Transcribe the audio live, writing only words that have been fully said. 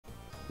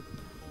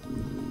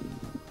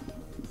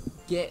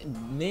get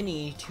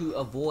many to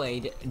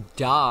avoid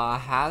da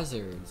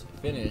hazards.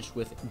 Finish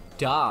with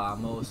da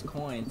most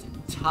coins,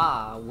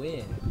 ta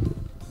win.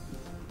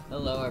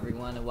 Hello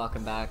everyone and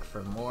welcome back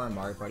for more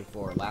Mario Party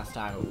 4. Last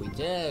time what we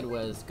did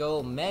was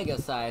go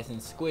mega size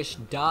and squish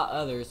da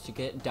others to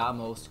get da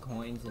most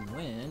coins and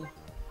win.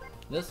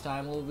 This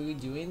time we'll be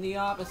doing the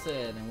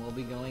opposite and we'll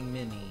be going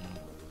mini.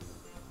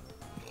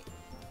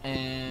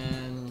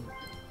 And we're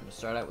gonna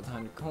start out with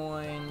 100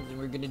 coins and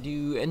we're gonna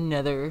do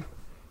another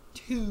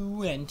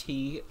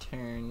 20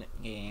 turn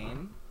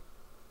game.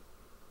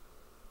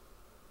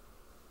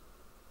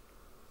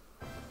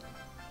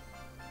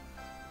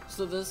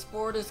 So this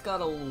board has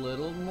got a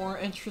little more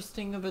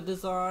interesting of a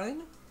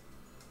design.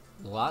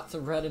 Lots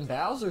of red and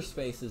Bowser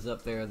spaces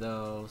up there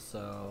though,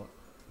 so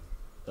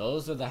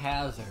those are the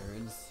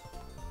hazards.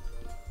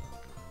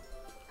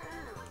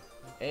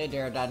 Hey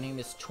there, that name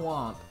is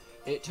Twomp.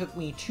 It took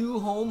me 2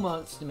 whole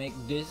months to make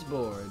this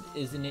board.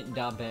 Isn't it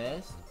the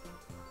best?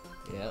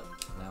 Yep,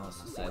 now let's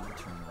decide the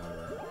turn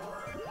order.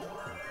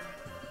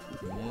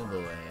 Oh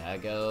boy, I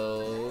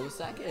go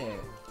second.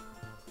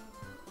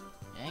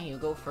 Yeah, you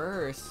go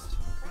first.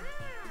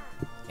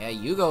 Yeah,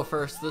 you go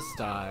first this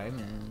time,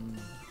 and...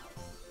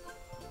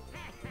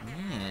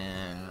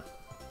 yeah.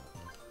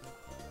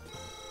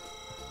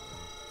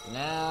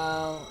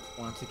 Now,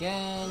 once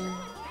again,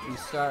 we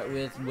start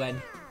with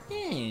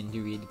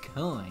 100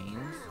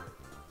 coins.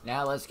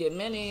 Now let's get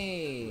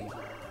many!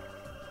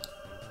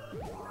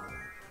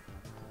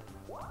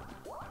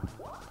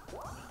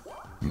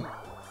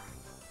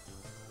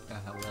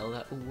 How well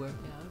that will work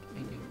out, I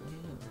don't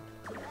know.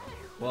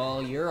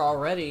 Well, you're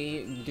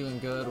already doing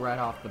good right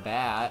off the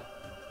bat.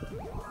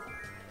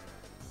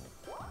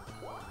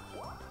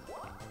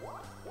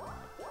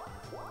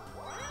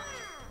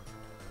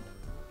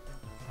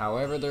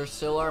 However, there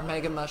still are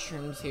Mega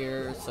Mushrooms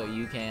here, so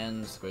you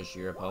can squish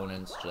your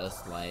opponents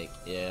just like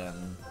in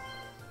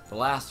the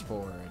last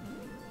board.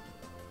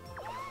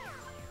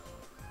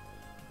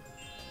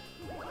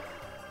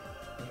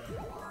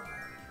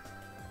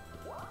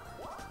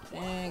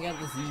 And got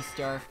the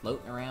Z-Star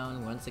floating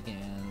around once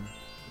again.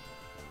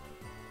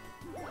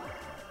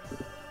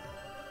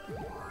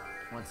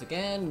 Once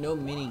again, no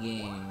mini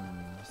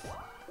games.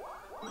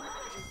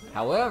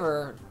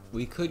 However,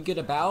 we could get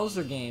a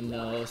Bowser game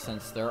though,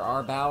 since there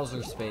are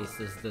Bowser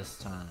spaces this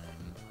time.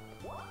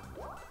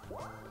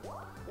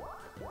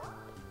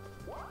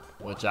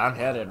 Which I'm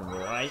headed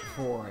right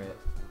for it.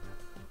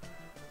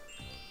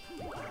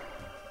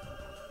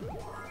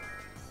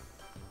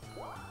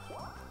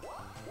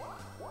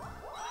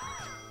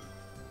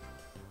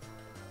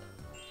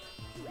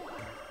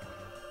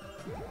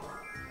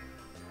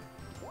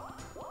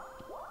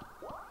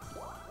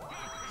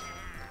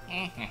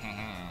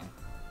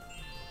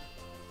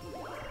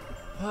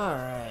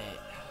 Alright.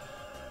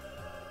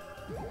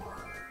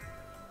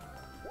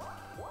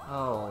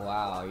 Oh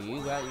wow,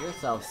 you got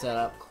yourself set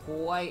up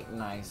quite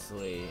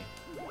nicely.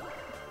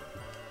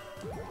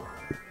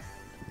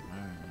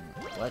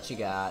 Alright, what you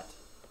got?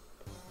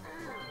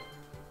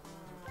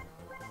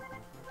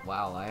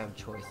 Wow, I have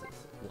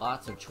choices.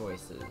 Lots of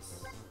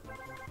choices. Oh,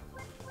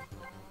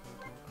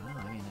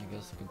 I mean, I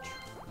guess I could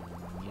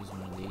use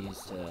one of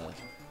these to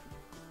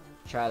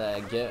try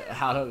to get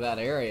out of that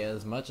area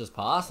as much as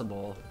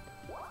possible.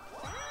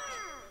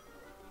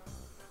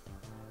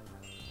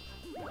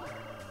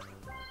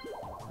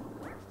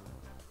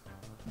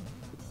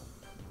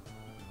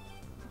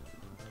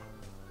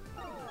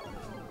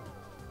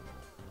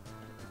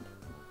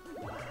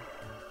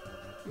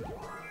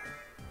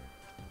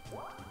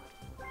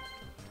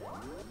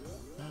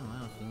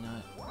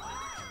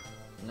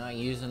 Not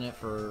using it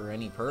for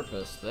any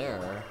purpose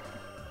there.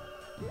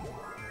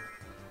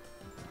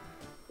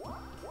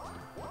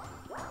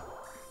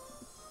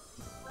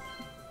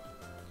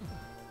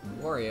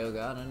 Wario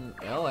got an...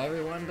 oh,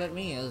 everyone but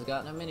me has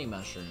gotten a mini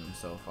mushroom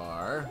so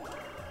far.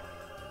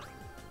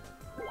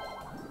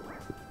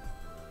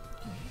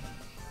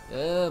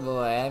 Oh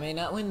boy, I may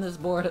not win this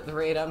board at the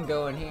rate I'm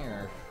going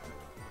here.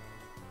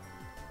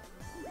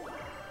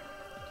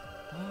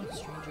 But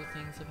stranger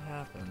things have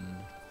happened.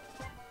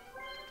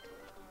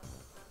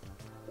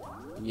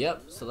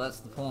 Yep, so that's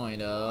the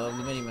point of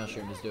the mini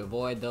mushroom, is to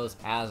avoid those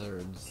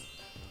hazards.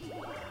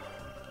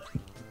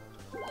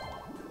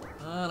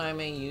 And I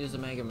may use a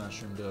mega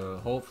mushroom to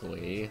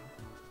hopefully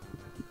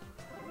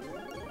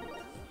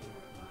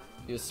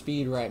just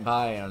speed right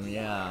by him,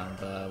 yeah,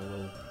 but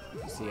we'll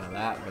see how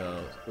that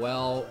goes.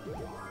 Well,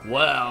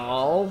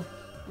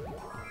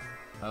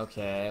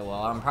 okay,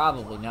 well I'm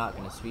probably not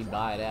gonna speed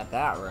by it at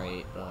that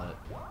rate, but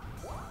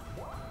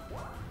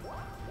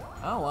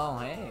oh well,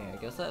 hey, I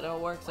guess that all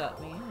works out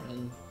in the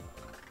end.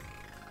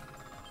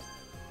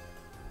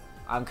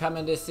 I'm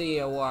coming to see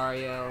you,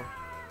 Wario.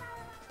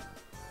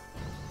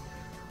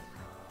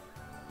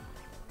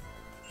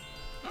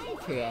 Hi,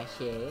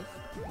 precious.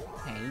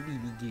 Hi,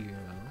 baby girl.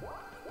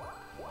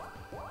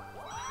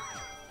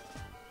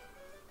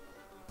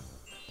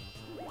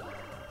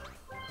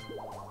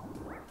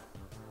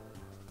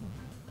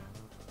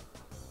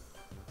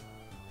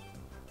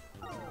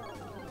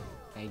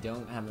 I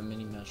don't have a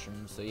mini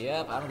mushroom, so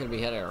yep, I'm gonna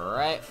be headed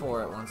right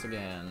for it once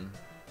again.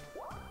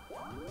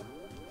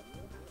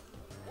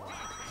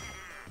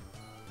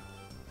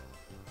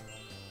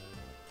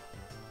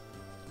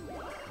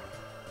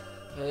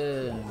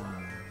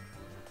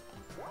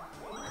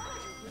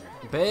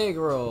 Big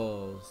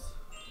rolls.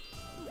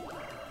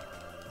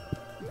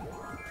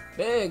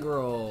 Big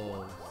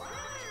rolls.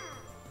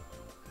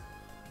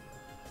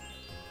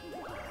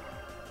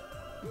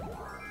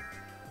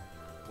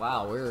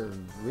 Wow, we're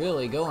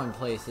really going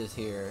places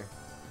here.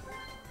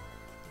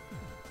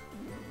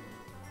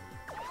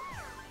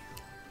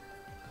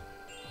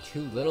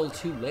 Too little,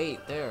 too late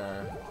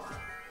there.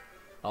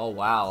 Oh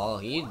wow, oh,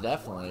 he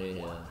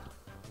definitely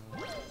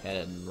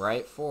headed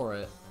right for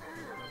it.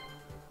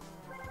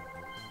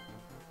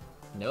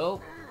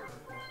 Nope.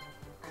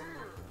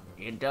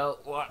 You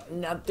don't want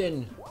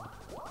nothing.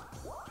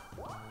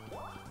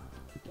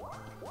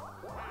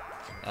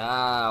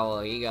 Ah, well,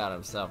 he got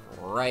himself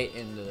right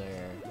into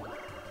there.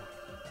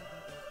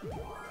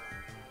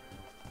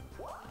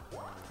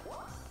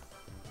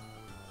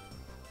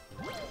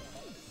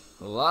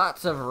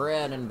 Lots of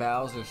red and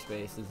Bowser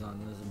spaces on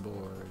this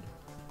board.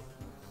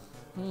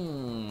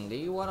 Do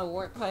you want a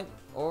warp pipe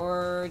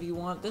or do you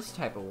want this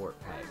type of warp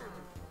pipe?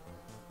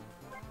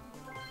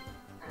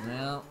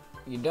 Well,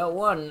 you don't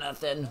want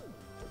nothing.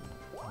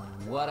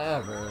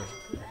 Whatever.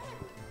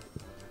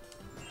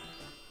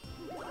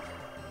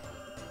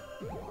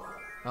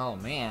 Oh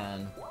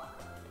man.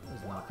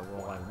 This is not the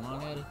roll I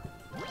wanted.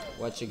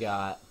 What you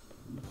got?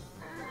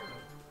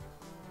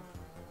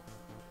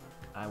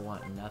 I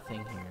want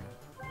nothing here.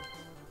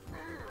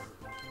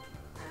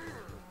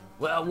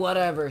 Well,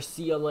 whatever.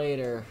 See you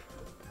later.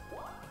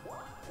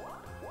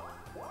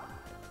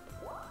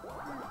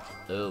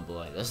 Oh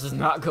boy, this is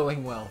not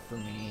going well for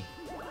me.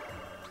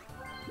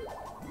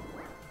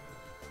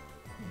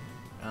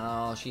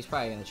 Oh, she's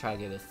probably gonna try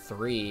to get a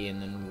 3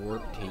 and then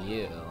warp to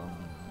you.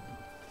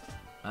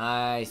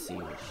 I see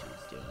what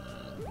she's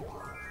doing.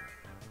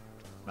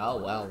 Oh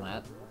well,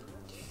 that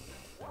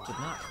did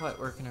not quite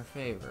work in her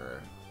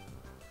favor.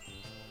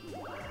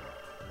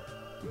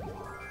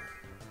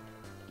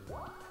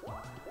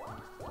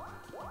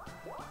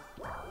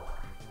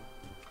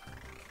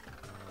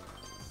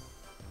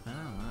 I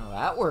don't know,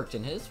 that worked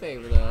in his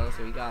favor though,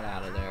 so he got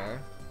out of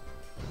there.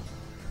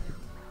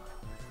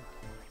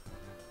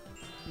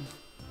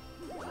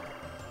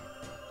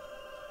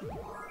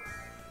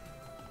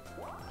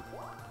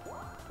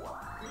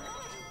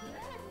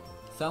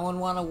 Someone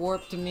want to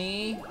warp to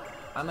me?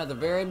 I'm at the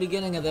very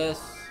beginning of this.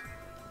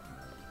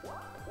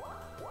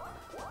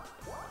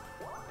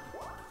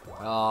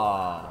 Oh,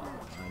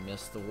 I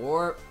missed the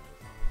warp.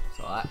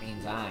 So that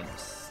means I'm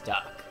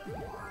stuck.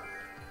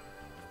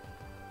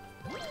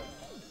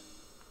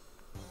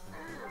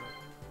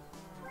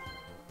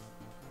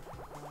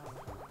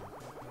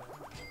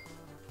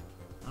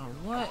 Oh,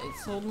 what? It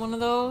sold one of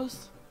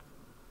those?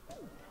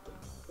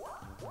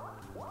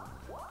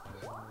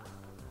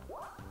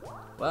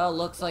 Well,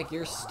 looks like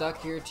you're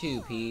stuck here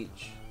too,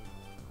 Peach.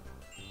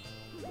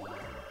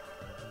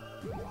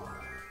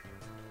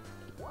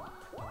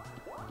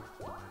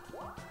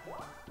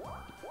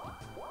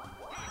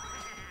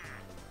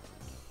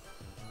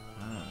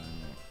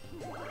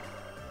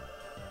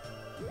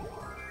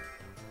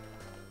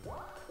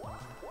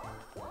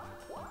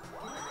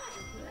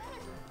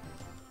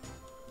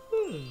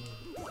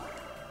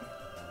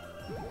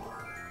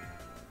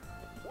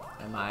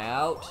 Am I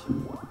out?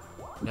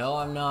 No,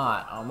 I'm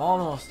not. I'm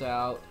almost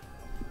out.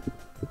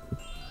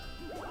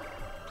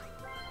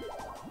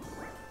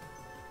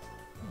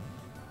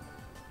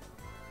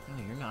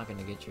 No, you're not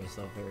gonna get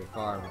yourself very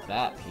far with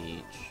that,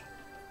 Peach.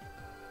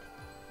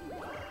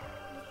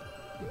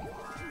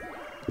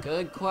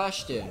 Good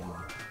question.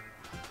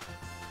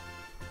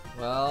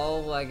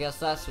 Well, I guess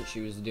that's what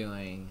she was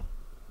doing.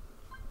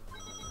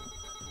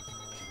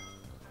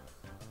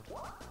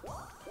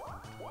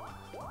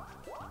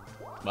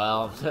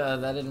 Well,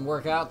 that didn't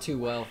work out too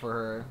well for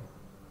her.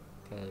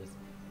 Because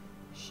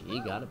she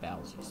got a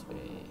Bowser space.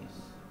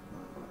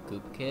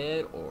 Koopa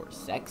Kid or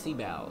Sexy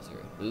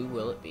Bowser? Who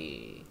will it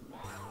be?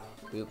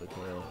 Koopa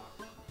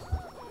Kid.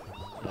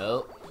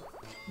 Nope.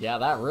 Yeah,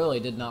 that really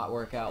did not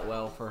work out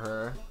well for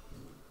her.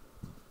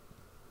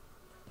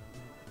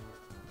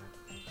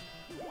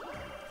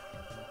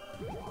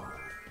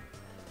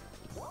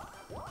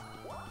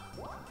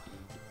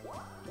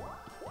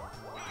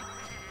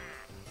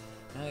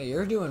 Hey,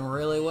 you're doing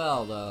really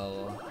well,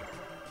 though.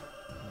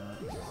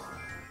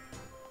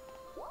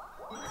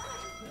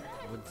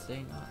 I would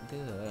say not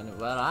good,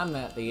 but I'm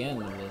at the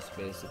end of this,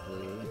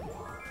 basically.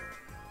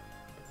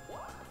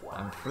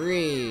 I'm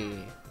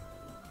free!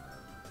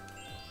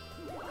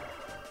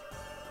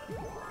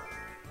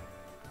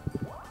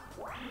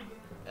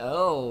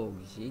 Oh,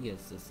 she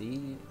gets to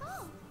see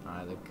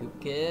either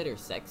Koopa Kid or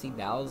Sexy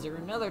Bowser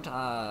another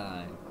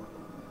time.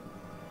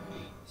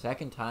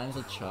 Second time's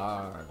a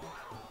charm.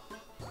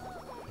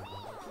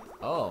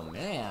 Oh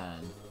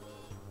man.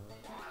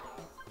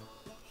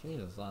 She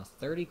just lost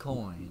 30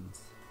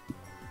 coins.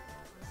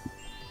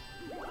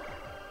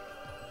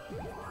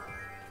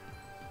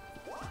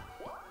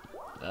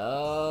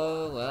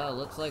 Oh, well,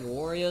 looks like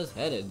Wario's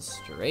headed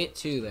straight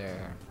to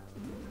there.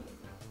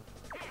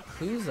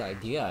 Whose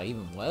idea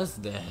even was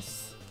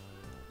this?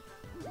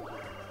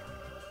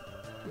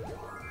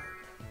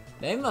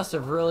 They must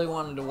have really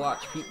wanted to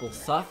watch people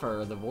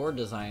suffer, the board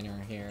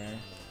designer here.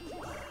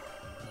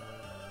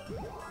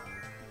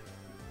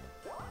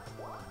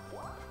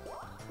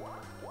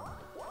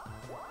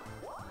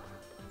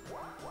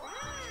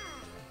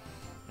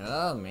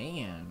 Oh,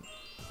 man.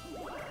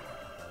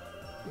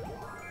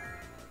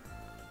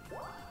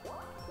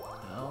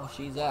 Oh,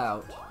 she's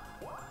out.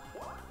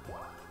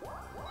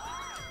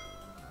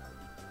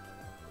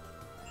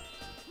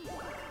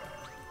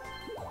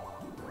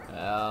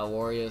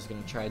 Wario's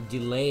gonna try to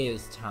delay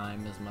his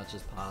time as much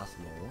as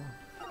possible.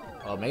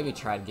 Well, maybe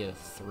try to get a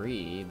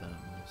 3, but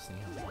we'll see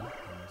how that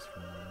goes for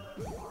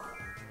him.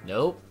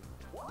 Nope.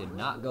 Did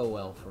not go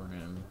well for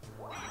him.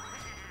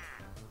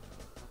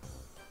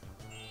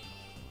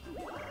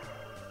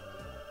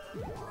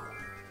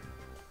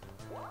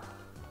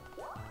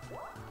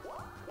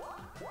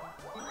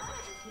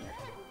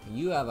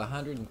 You have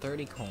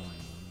 130 coins.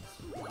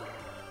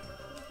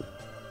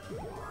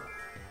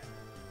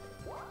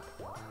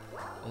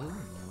 Ooh,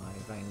 I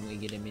finally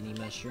get a mini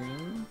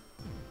mushroom.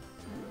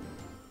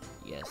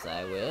 Yes,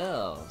 I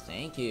will.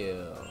 Thank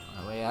you.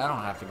 That way I don't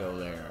have to go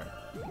there.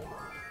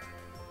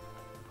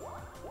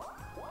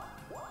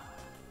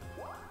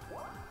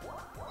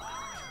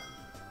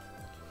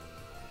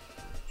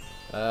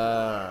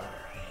 Alright.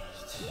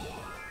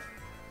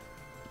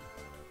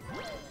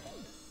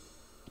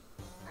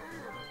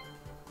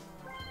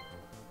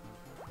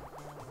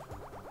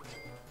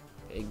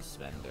 Big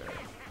spender.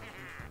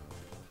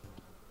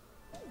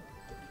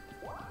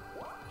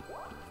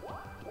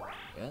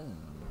 Yeah.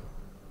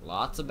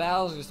 Lots of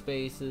Bowser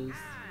spaces.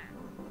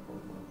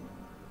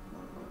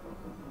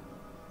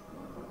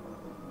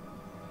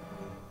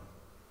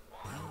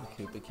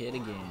 Koopa Kid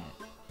again.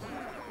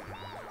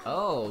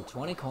 Oh,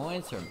 20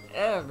 coins from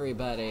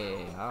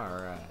everybody.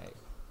 Alright.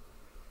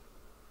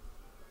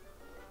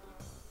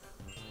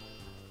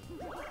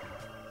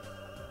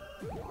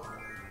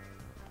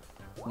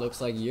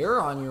 Looks like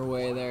you're on your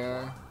way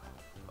there.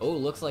 Oh,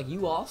 looks like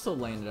you also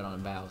landed on a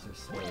Bowser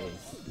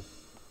space.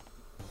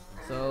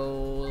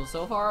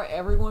 So far,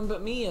 everyone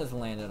but me has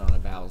landed on a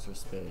Bowser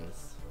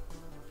space.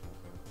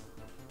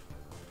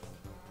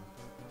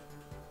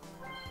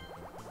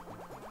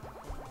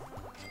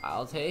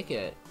 I'll take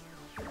it.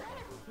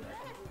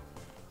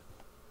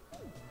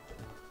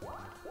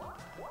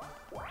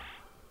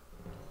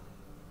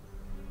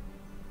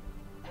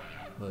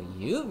 Will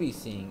you be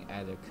seeing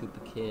either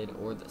Koopa Kid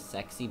or the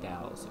sexy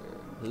Bowser?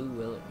 Who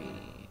will it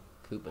be?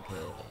 Koopa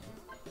Kid.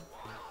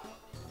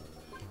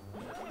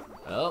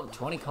 Oh,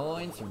 20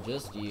 coins from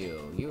just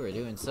you. You were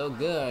doing so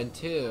good,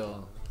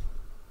 too.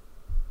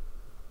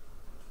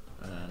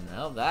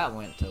 No, that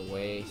went to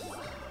waste.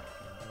 Oh,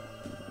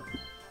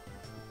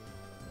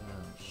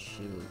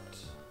 shoot.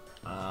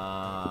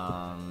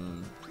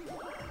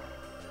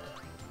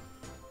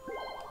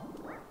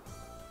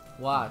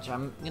 Watch,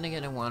 I'm gonna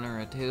get a 1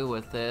 or a 2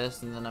 with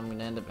this, and then I'm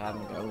gonna end up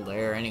having to go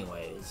there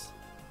anyways.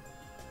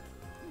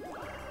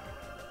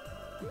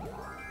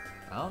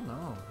 Oh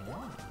no,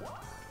 yeah.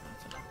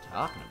 That's what I'm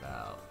talking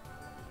about.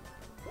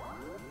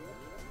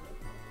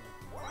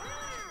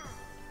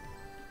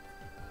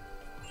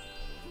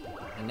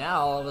 And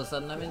now all of a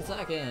sudden I'm in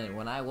second,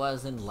 when I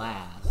was in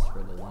last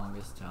for the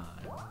longest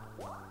time.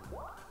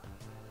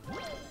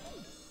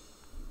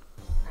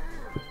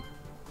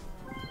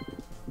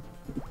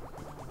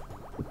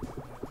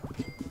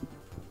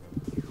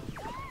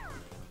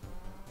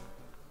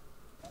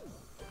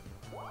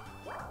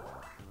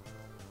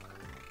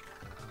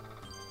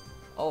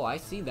 Oh, I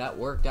see that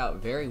worked out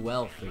very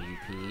well for you,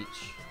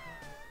 Peach.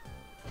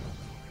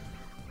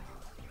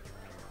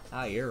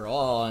 Ah, you're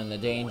all in the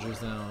danger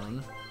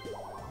zone.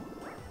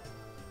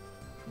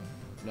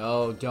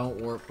 No, don't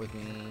work with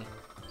me.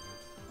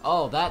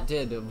 Oh, that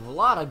did a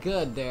lot of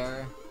good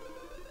there.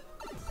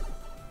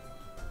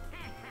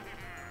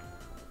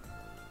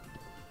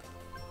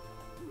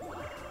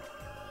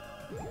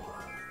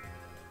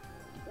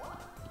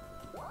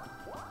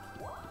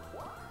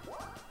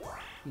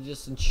 You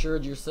just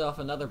ensured yourself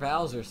another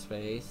Bowser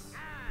space.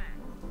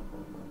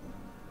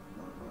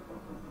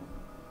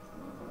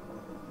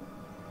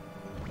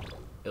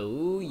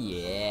 Oh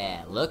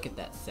yeah, look at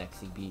that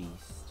sexy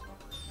beast.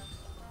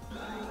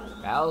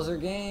 Bowser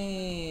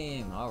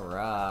game!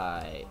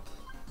 Alright.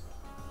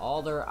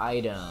 All their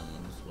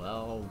items.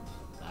 Well,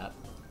 that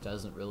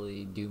doesn't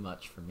really do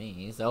much for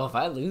me. So if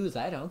I lose,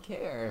 I don't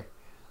care.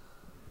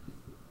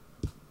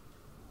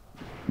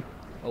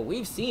 Oh,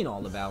 we've seen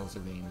all the Bowser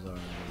games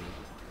already.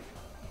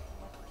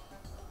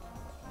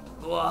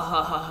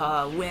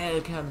 Whoa,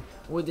 welcome.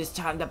 Well, this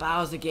time the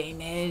Bowser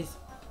game is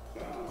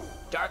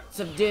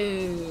Darts of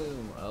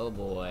Doom. Oh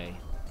boy.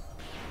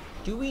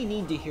 Do we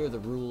need to hear the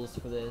rules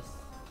for this?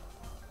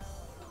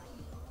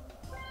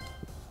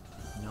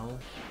 No.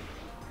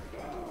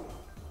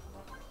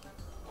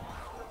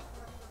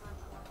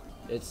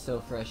 It's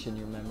so fresh in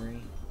your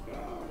memory.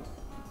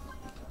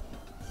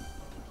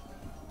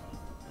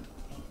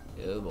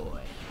 Oh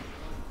boy.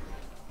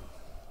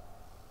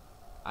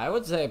 I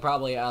would say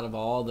probably out of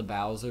all the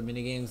Bowser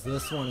minigames,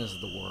 this one is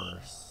the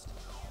worst.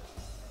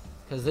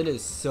 Because it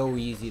is so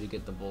easy to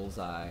get the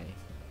bullseye.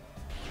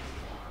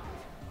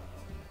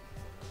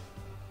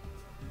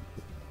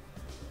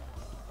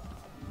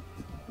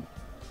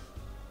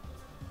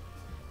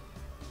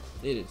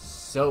 It is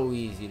so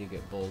easy to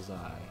get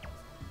bullseye.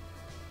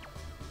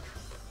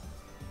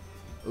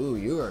 Ooh,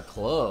 you are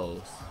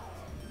close.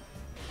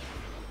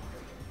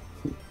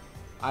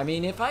 I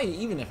mean,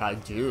 even if I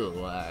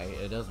do,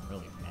 it doesn't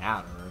really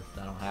matter if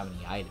I don't have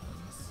any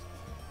items.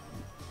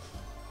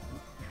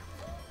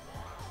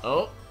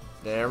 Oh,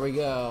 there we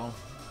go.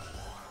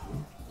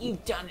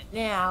 You've done it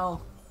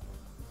now.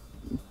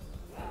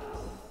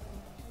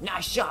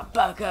 Nice shot,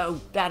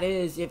 Bucko. That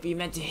is, if you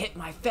meant to hit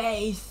my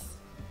face.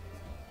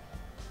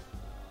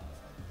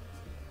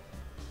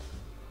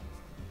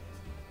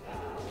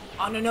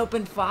 On an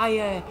open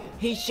fire,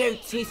 he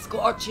shoots, he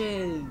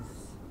scorches.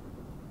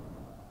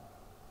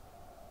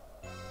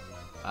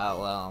 Oh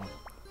well,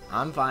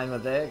 I'm fine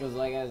with it, because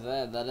like I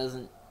said, that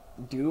doesn't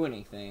do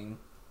anything.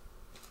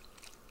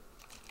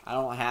 I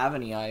don't have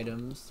any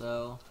items,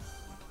 so...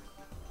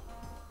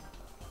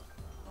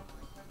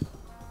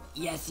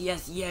 Yes,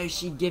 yes,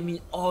 Yoshi, give me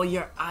all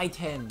your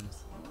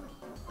items!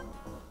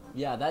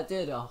 Yeah, that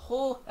did a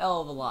whole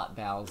hell of a lot,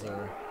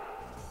 Bowser.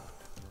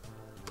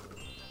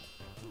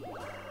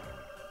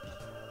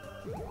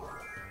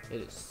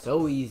 It is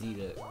so easy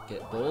to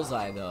get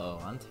bullseye, though,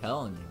 I'm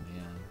telling you,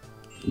 man.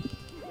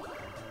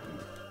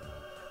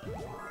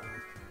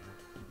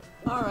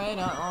 Alright,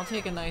 I'll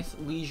take a nice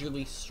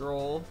leisurely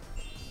stroll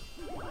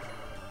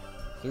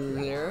through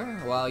there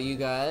while you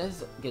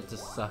guys get to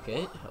suck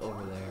it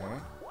over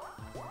there.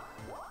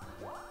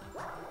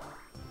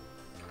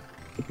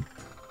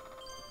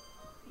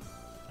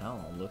 Oh,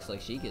 looks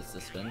like she gets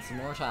to spend some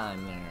more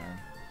time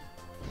there.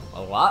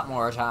 A lot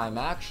more time,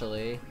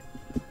 actually.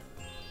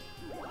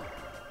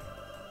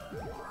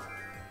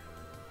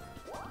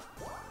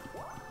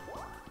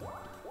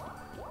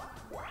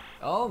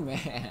 Oh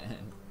man,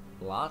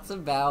 lots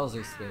of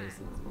Bowser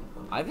spaces.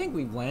 I think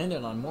we've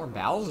landed on more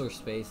Bowser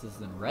spaces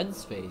than red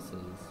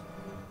spaces.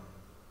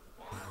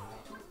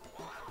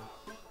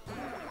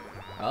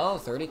 Oh,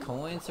 30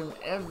 coins from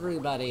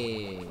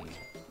everybody.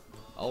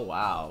 Oh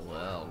wow,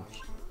 well,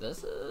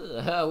 this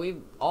is,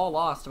 we've all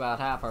lost about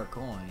half our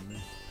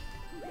coins.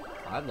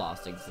 I've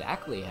lost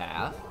exactly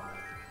half.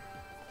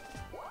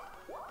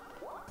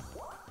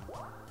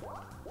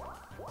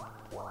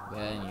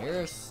 Then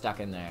you're stuck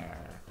in there.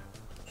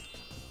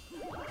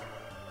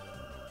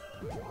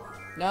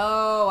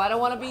 No, I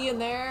don't want to be in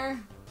there.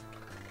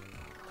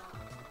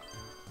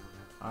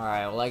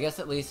 Alright, well I guess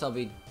at least I'll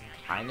be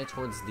kinda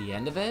towards the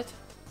end of it.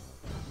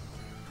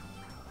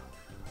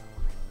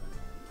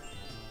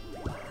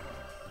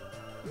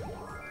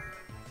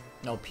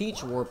 No,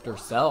 Peach warped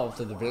herself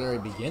to the very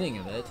beginning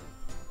of it.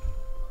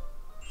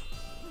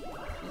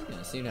 She's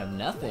gonna seem to have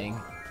nothing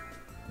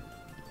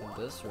at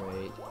this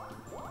rate.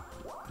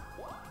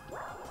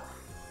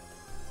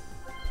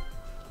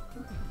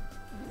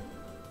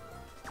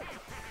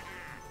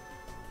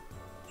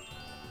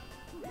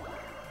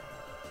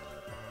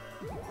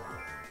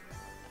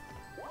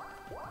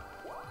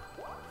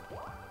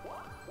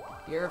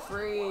 You're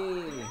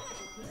free!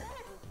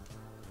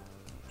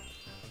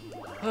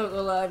 Oh,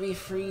 will I be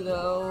free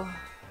though?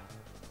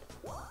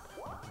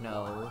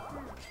 No.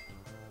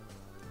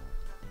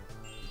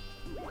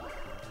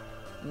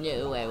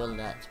 No, I will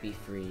not be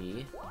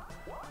free.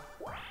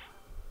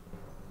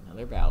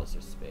 Another Bowser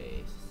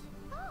space.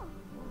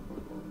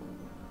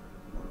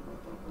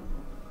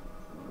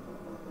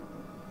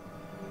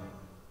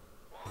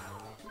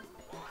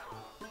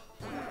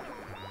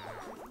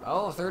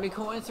 Oh, 30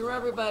 coins for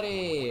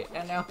everybody!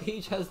 And now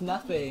Peach has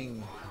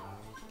nothing.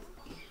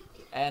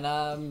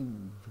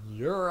 And,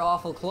 you're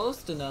awful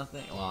close to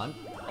nothing. Well,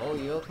 oh,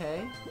 you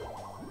okay?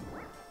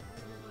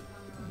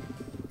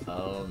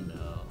 Oh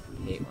no,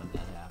 I hate when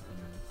that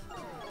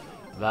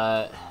happens.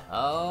 But,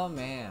 oh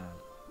man.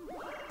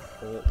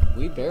 Well,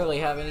 we barely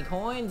have any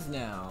coins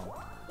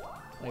now.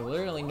 Like,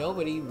 literally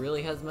nobody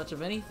really has much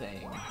of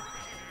anything.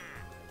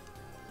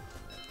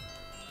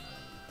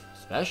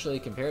 Especially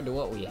compared to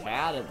what we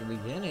had at the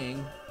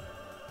beginning.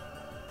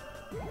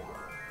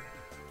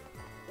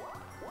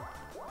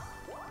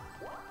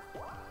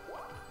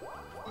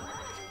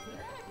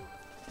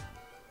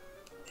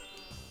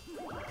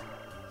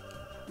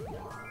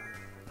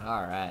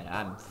 Alright,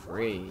 I'm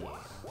free.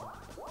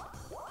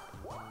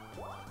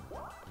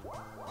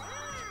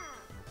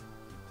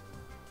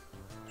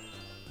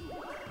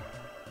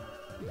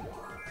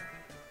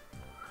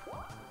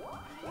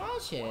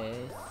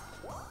 Precious.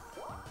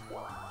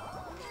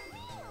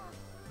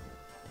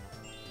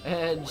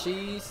 And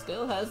she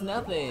still has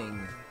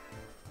nothing.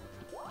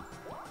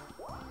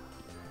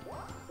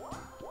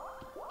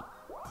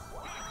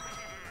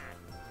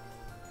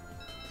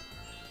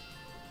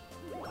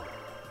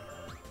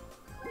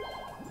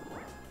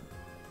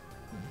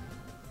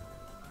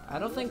 I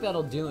don't think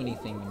that'll do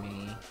anything to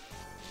me.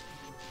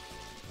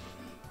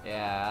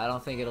 Yeah, I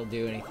don't think it'll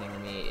do anything to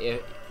me.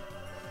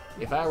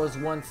 If I was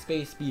one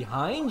space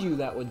behind you,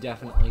 that would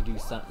definitely do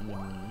something to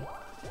me.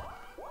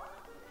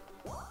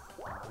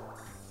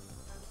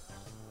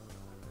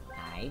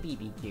 Hi,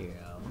 BB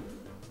girl.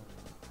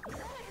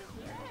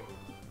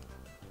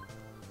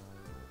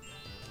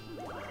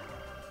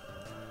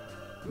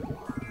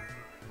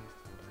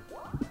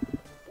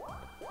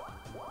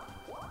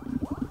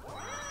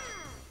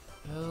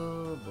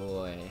 Oh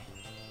boy.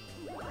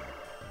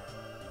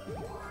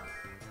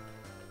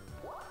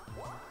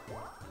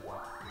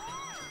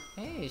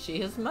 Hey, she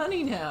has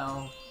money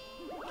now.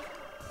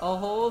 A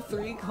whole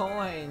 3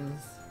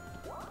 coins.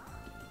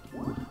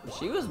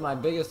 She was my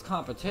biggest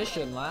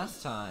competition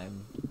last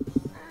time.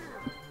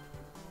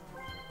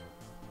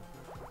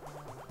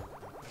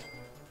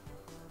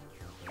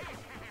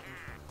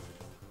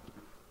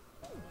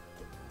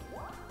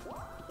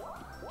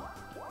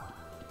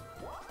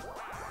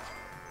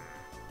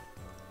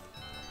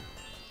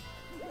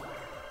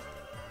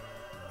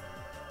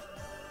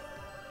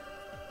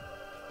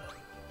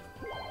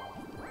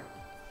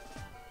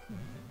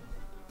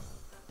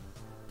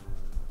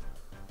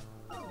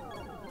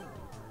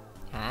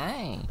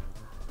 Hi.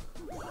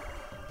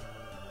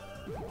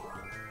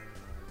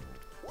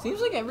 Seems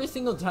like every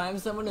single time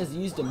someone has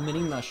used a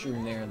mini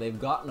mushroom there, they've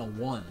gotten a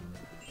 1.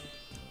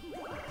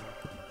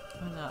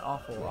 Isn't that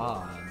awful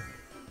odd?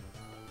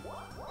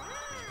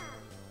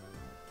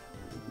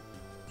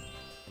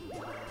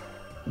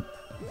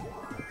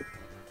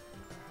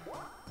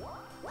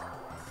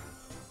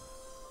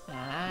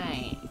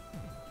 Hi.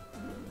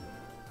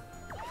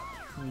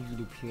 You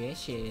little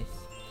precious.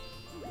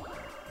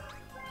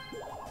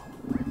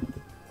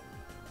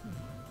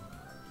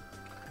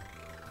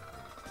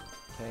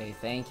 Okay,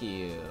 thank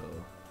you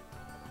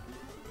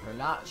for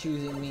not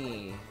choosing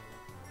me.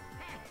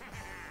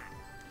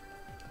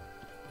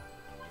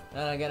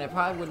 Then again, it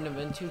probably wouldn't have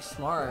been too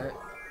smart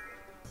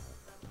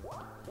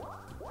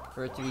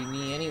for it to be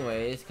me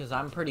anyways, because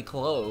I'm pretty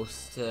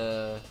close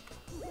to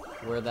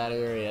where that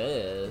area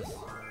is.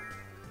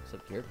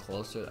 Except you're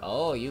closer.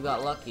 Oh, you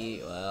got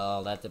lucky.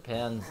 Well, that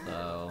depends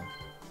though.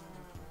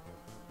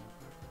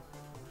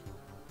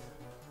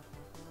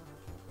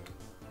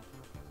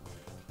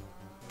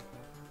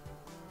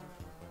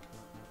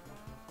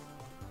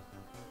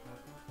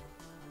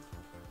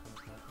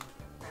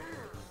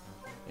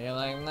 You're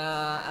like,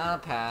 nah, I'll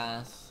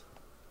pass.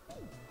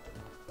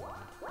 Oh,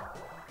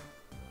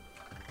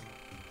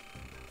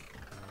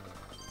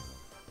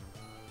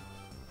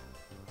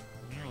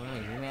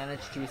 you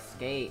managed to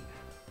escape.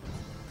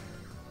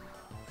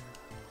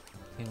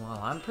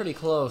 Meanwhile, I'm pretty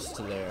close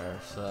to there,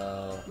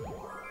 so...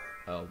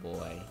 Oh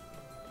boy.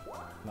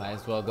 Might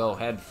as well go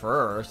head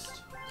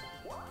first.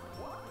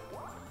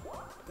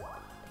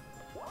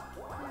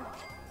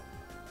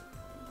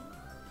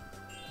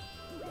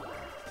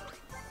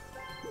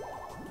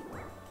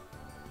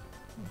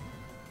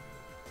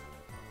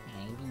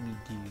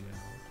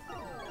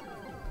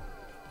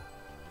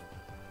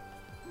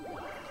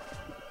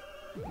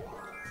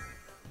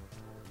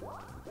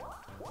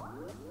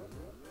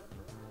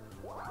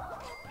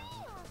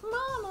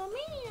 Mamma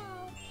mia!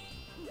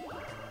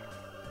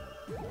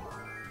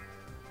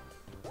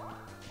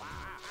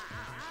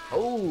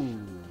 Oh!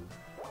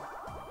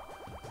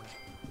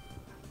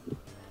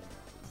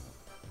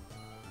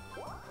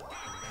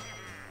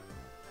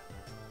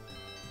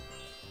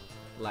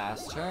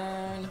 Last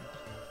turn.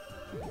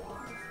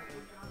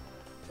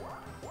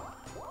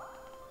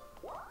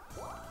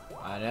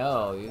 I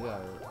know, you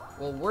got it.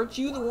 Well, weren't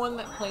you the one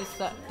that placed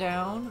that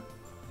down?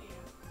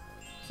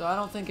 So I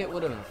don't think it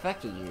would have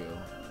affected you.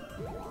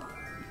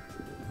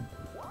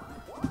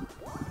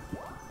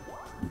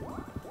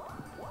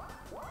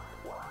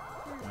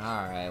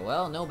 Alright,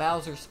 well, no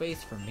Bowser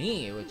space for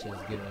me, which is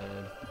good.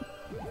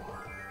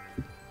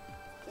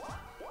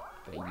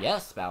 But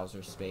yes,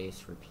 Bowser space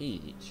for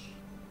Peach.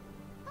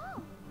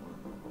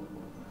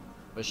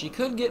 But she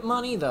could get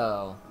money,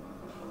 though.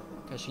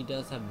 Because she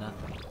does have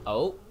nothing.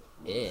 Oh,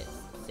 it's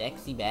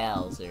Sexy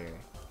Bowser.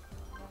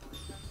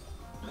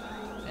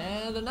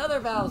 And another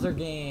Bowser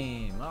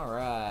game!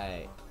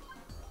 Alright.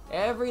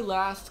 Every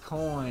last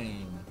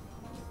coin.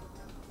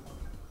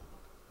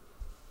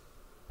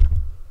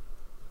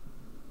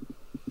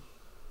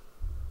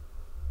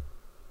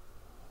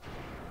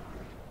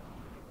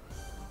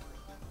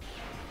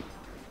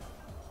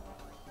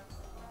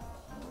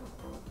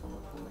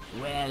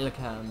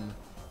 Welcome.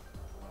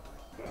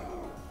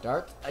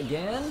 Dart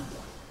again?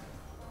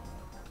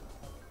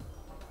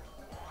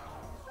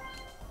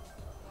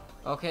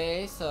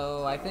 Okay,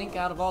 so I think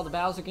out of all the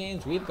Bowser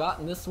games, we've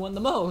gotten this one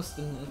the most,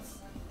 and it's...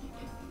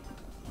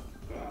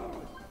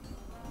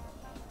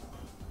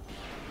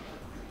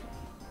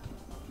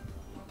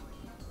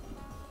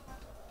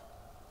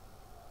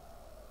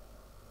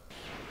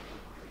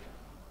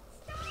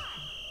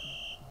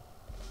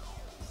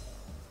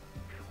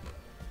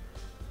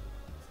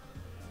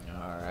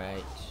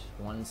 Alright,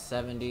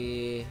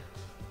 170.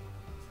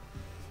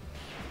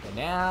 And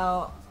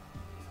now...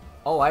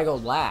 Oh, I go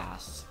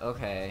last.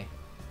 Okay.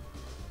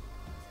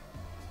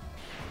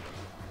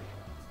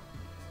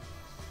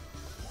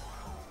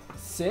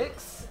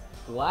 6?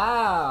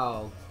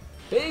 Wow.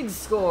 Big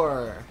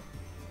score.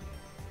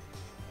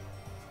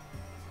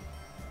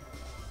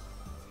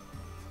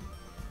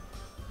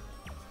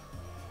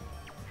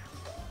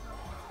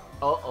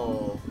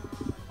 Uh-oh.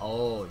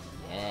 Oh,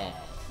 yeah.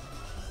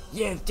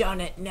 You've done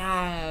it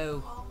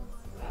now.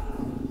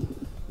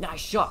 Nice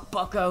shot,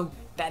 bucko.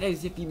 That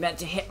is if you meant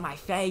to hit my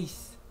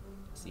face.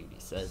 Let's see what he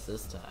says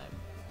this time.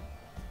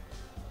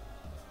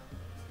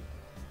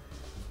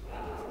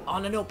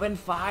 On an open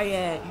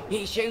fire,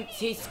 he shoots,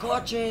 he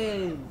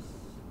scorches.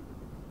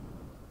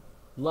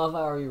 Love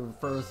how he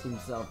refers to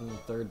himself in the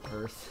third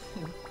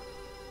person.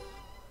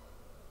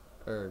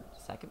 Or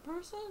second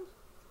person?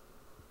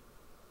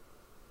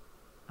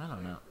 I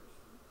don't know.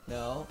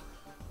 No,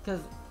 because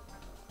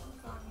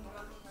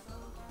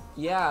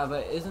yeah,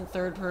 but isn't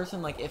third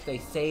person like if they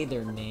say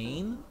their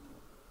name?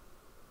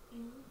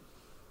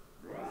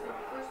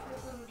 First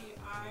person would be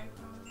I,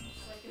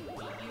 second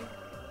would be you.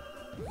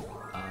 Third would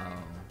be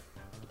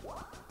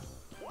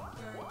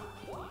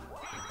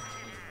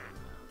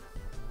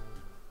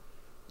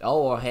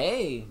Oh, well,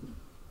 hey,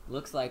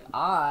 looks like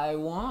I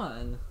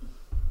won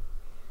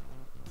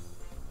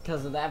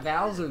because of that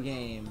Bowser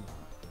game.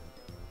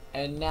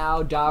 And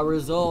now da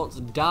results.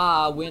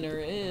 Da winner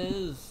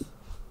is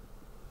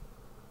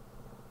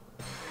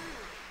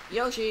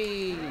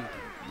Yoshi.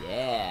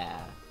 Yeah.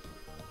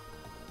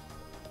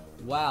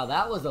 Wow,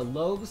 that was a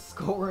low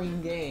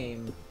scoring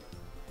game.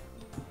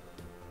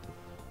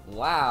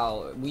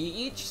 Wow, we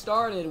each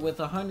started with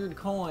 100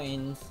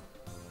 coins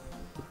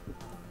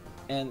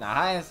and the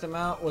highest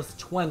amount was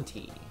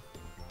 20.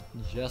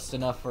 Just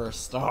enough for a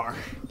star.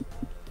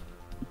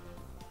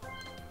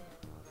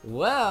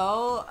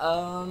 Well,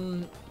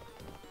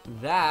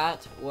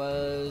 that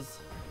was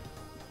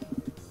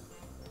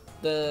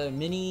the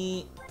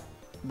mini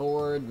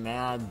board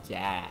Mad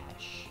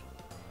Dash.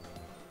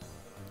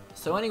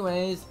 So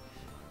anyways,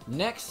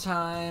 next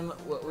time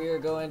what we are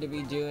going to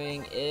be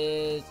doing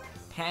is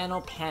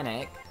Panel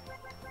Panic.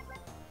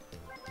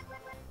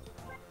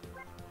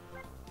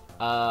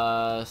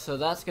 So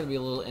that's gonna be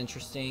a little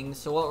interesting.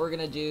 So what we're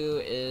gonna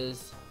do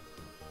is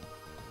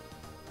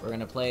we're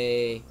gonna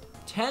play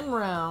 10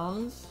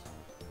 rounds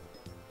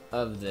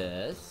of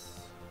this.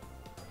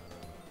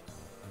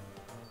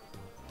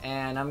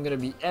 And I'm gonna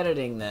be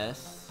editing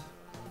this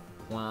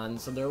one,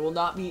 so there will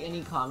not be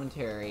any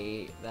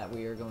commentary that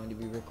we are going to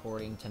be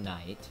recording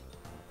tonight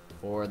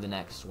for the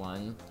next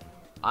one.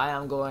 I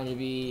am going to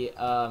be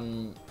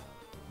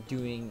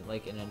doing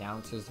like an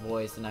announcer's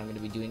voice, and I'm going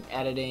to be doing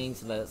editing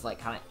so that it's like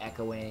kind of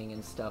echoing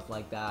and stuff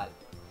like that.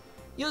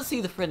 You'll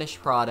see the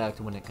finished product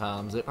when it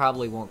comes. It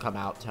probably won't come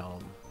out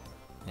till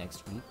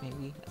next week,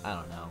 maybe? I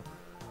don't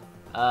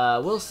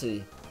know. We'll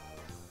see.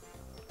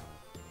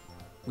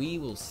 We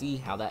will see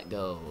how that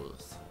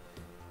goes.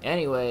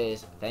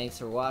 Anyways, thanks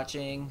for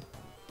watching.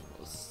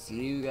 We'll see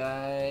you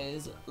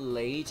guys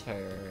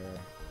later.